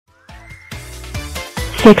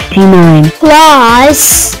69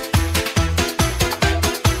 plus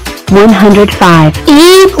 105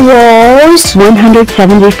 equals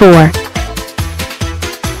 174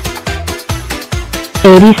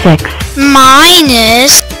 86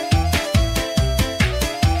 minus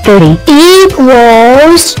 30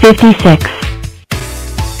 equals 56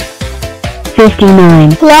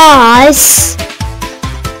 59 plus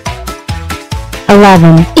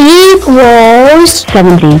 11 equals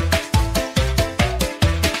 70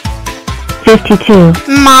 52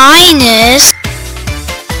 minus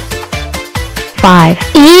 5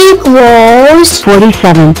 equals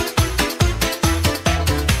 47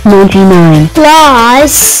 99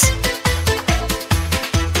 plus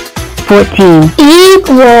 14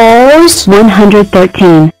 equals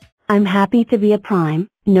 113 I'm happy to be a prime,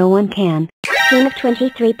 no one can. Team of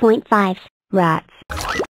 23.5. Rats.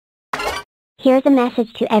 Here's a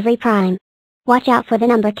message to every prime. Watch out for the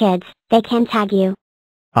number kids, they can tag you.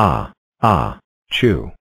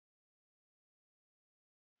 Chew.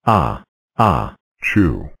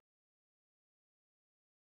 Chew.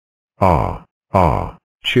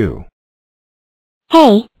 Chew.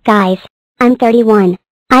 Hey, guys, I'm 31.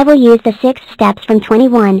 I will use the 6 steps from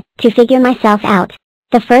 21 to figure myself out.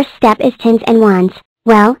 The first step is tens and ones.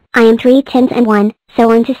 Well, I am 3 tens and 1,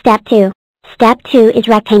 so on to step 2. Step 2 is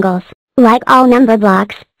rectangles. Like all number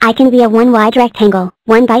blocks, I can be a 1 wide rectangle,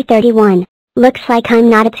 1 by 31. Looks like I'm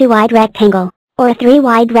not a 2 wide rectangle, or a 3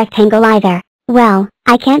 wide rectangle either. Well,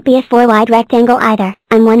 I can't be a 4 wide rectangle either,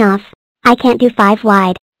 I'm 1 off. I can't do 5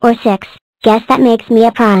 wide, or 6. Guess that makes me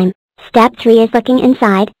a prime. Step 3 is looking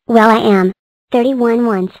inside. Well, I am 31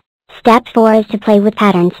 once. Step 4 is to play with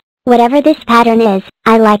patterns. Whatever this pattern is,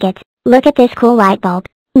 I like it. Look at this cool light bulb.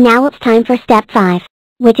 Now it's time for step 5,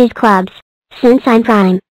 which is clubs. Since I'm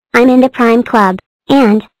prime, I'm in the prime club,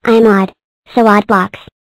 and I'm odd. So odd blocks.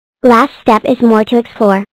 Last step is more to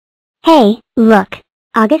explore. Hey, look.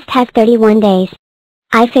 August has 31 days.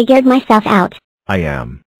 I figured myself out. I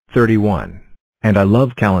am 31, and I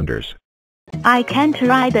love calendars. I can't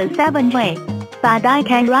write the 7 way, but I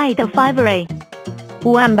can write the 5 way.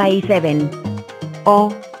 1 by 7.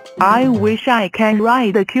 Oh, I wish I can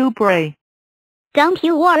write the cube way. Don't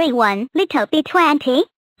you worry one little bit 20.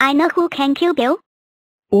 I know who can cube you.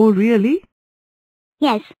 Oh really?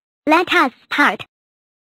 Yes, let us start.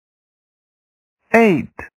 8.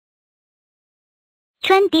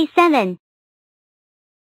 27.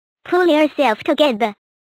 Pull yourself together.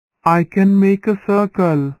 I can make a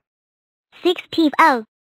circle. 60.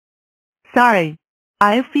 Sorry,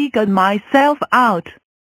 I figured myself out.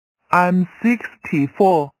 I'm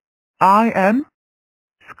 64. I am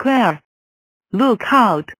square. Look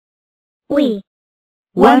out. We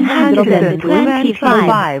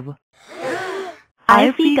 125.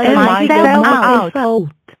 I figured myself out.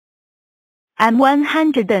 I'm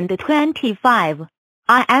 125.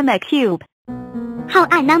 I am a cube. How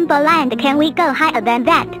a number land can we go higher than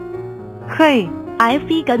that? Hey, I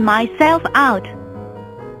figured myself out.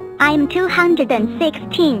 I'm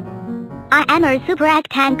 216. I am a super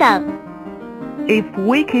rectangle. If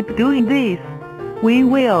we keep doing this, we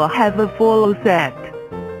will have a full set.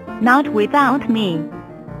 Not without me.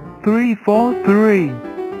 343.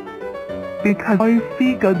 Because I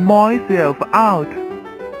figured myself out.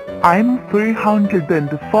 I'm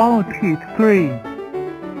 343.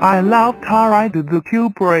 I love to write the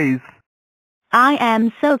cube race. I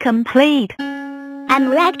am so complete. I'm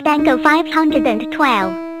rectangle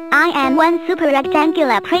 512. I am one super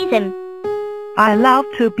rectangular prism. I love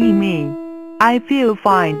to be me. I feel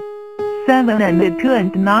fine. 7 and 2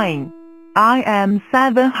 and 9. I am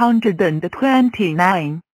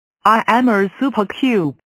 729. I am a super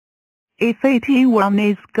cube. If 81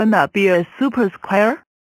 is gonna be a super square,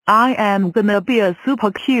 I am gonna be a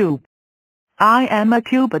super cube. I am a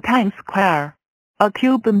cube times square. A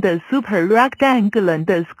cube and a super rectangle and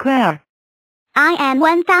a square. I am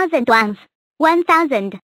 1000 once.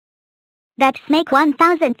 1000. That's make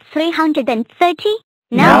 1330?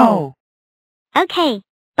 No. Okay,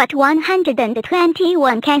 but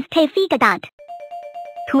 121 can stay figured out.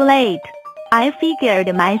 Too late. I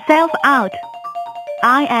figured myself out.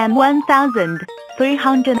 I am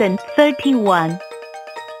 1331.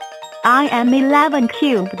 I am 11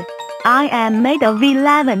 cubed. I am made of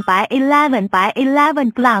 11 by 11 by 11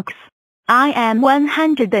 blocks. I am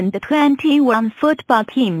 121 football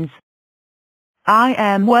teams. I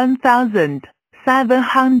am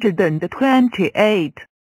 1728.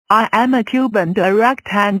 I am a cube and a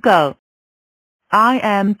rectangle. I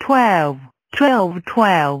am 12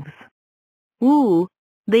 12s. Ooh,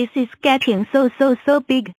 this is getting so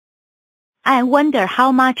big. I wonder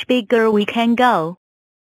how much bigger we can go.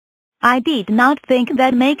 I did not think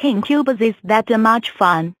that making cubes is that much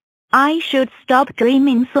fun. I should stop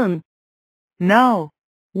dreaming soon. No,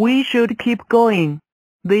 we should keep going.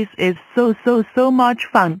 This is so much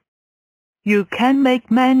fun. You can make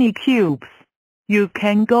many cubes. You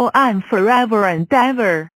can go on forever and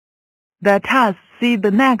ever. Let us see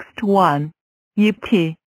the next one.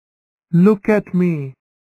 Yippee! Look at me.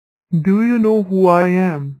 Do you know who I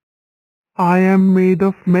am? I am made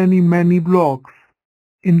of many blocks.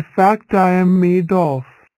 In fact, I am made of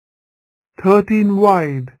 13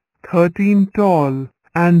 wide, 13 tall,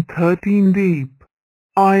 and 13 deep.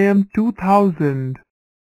 I am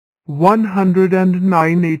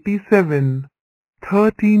 2,109.87.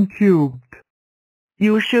 13 cubed.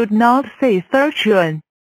 You should not say 13.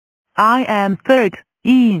 I am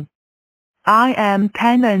 13. I am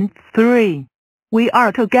 10 and 3. We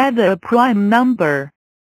are together a prime number.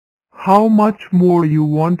 How much more you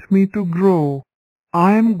want me to grow?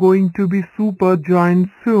 I am going to be super giant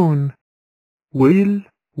soon. Well.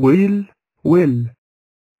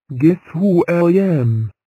 Guess who I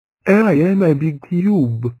am? I am a big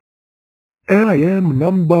cube. I am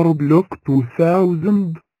Numberblock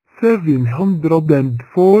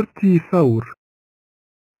 2744.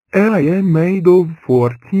 I am made of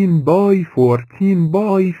 14 by 14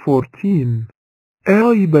 by 14.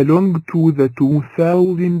 I belong to the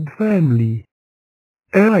 2000 family.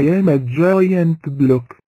 I am a giant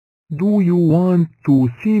block. Do you want to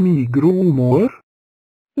see me grow more?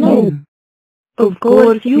 No. Of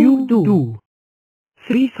course you do.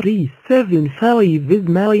 3375 is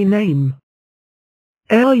my name.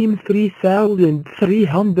 I am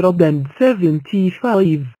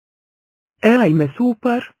 3375. I'm a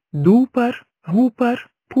super, duper, hooper,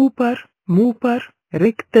 pooper, mooper,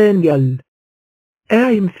 rectangle.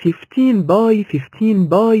 I'm 15 by 15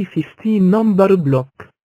 by 15 number block.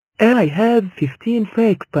 I have 15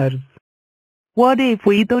 factors. What if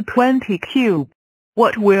we do 20 cube?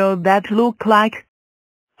 What will that look like?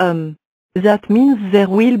 That means there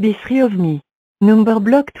will be 3 of me.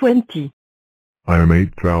 Numberblock 20. I am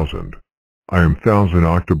 8,000. I am 1,000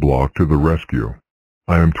 octoblock to the rescue.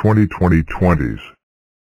 I am 20/20/20s.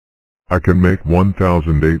 I can make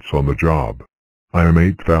 1,008s on the job. I am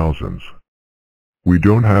 8,000s. We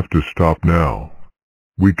don't have to stop now.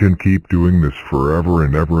 We can keep doing this forever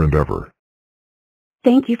and ever and ever.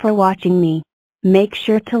 Thank you for watching me. Make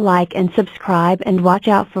sure to like and subscribe and watch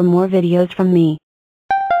out for more videos from me.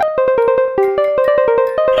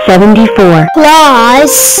 74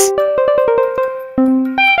 plus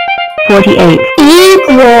 48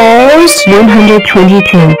 equals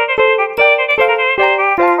 122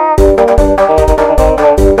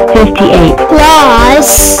 58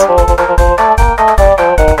 plus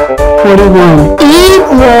 41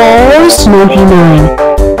 equals 99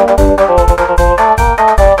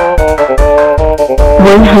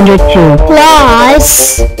 102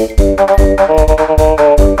 plus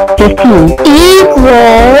 15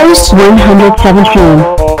 equals 117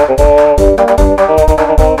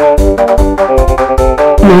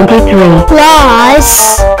 93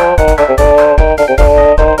 plus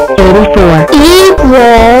 84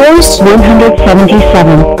 equals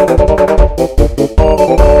 177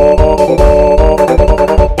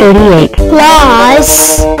 38 plus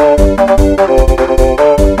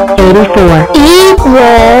 84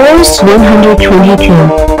 equals 122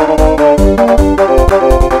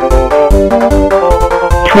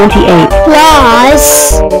 28 plus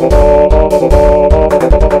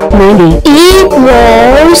 90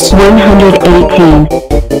 equals 118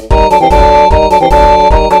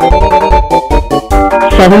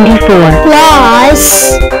 74 plus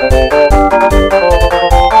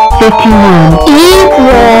 51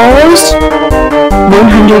 equals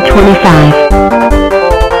 125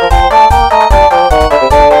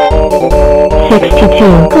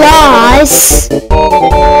 62 plus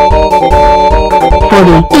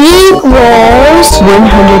 40 equals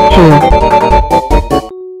 102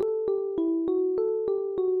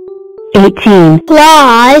 18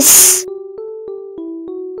 plus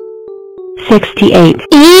 68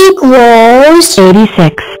 equals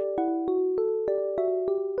 86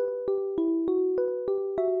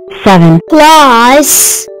 7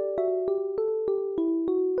 plus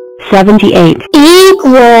 78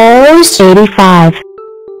 equals 85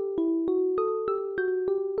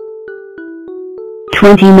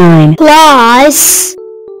 29 plus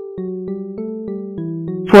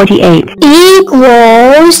 48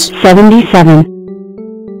 equals 77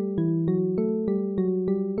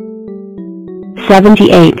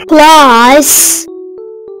 78 plus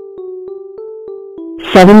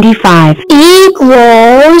 75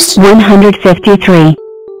 equals 153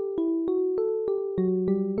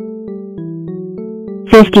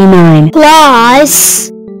 59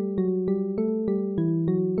 plus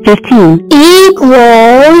 15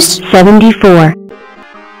 equals 74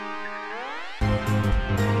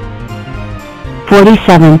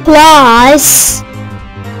 47 plus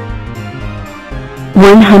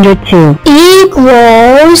 102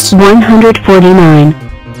 equals 149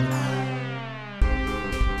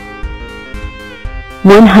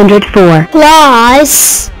 104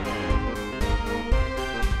 plus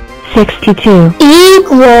 62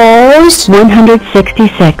 equals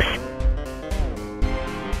 166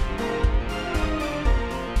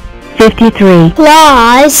 53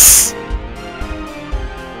 plus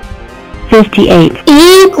 58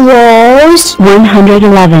 equals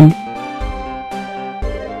 111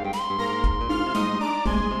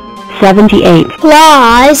 78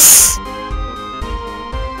 plus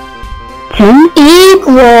 10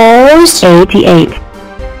 equals 88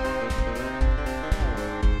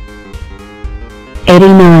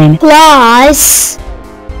 89 plus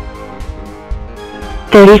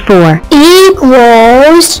 34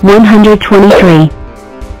 equals 123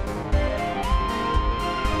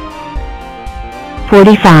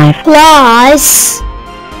 45 plus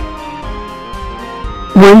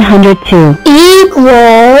 102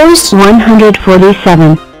 equals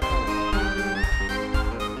 147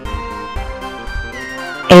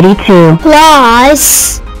 82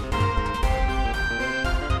 plus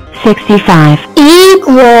 65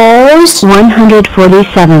 equals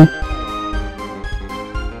 147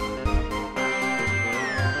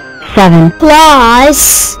 7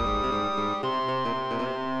 plus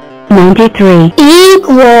 93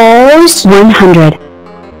 equals 100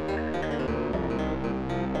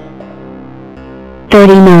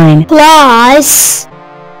 39 plus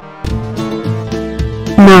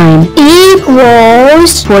 9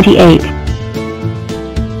 equals 48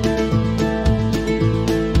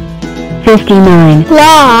 59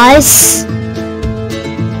 plus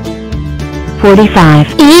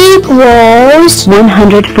 45 equals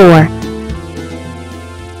 104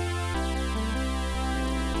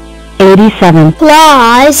 87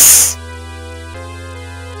 plus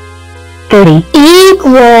 30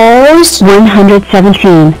 equals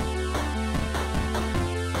 117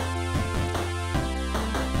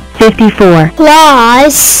 54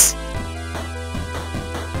 plus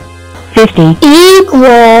 50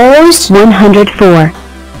 equals 104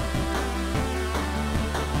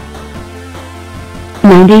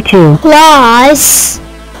 92 plus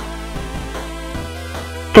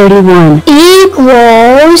 31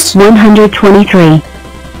 equals 123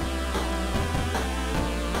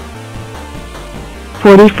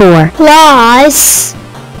 44 plus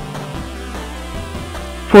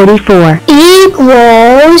 44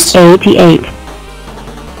 equals 88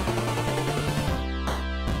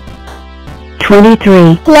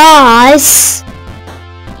 23 plus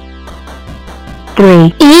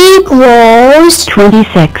 3 equals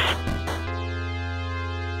 26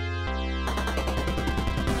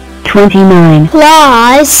 29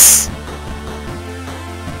 plus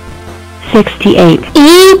 68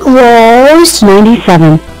 equals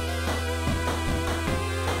 97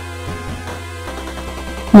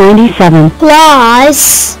 97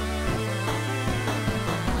 plus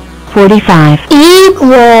 45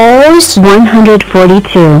 equals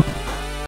 142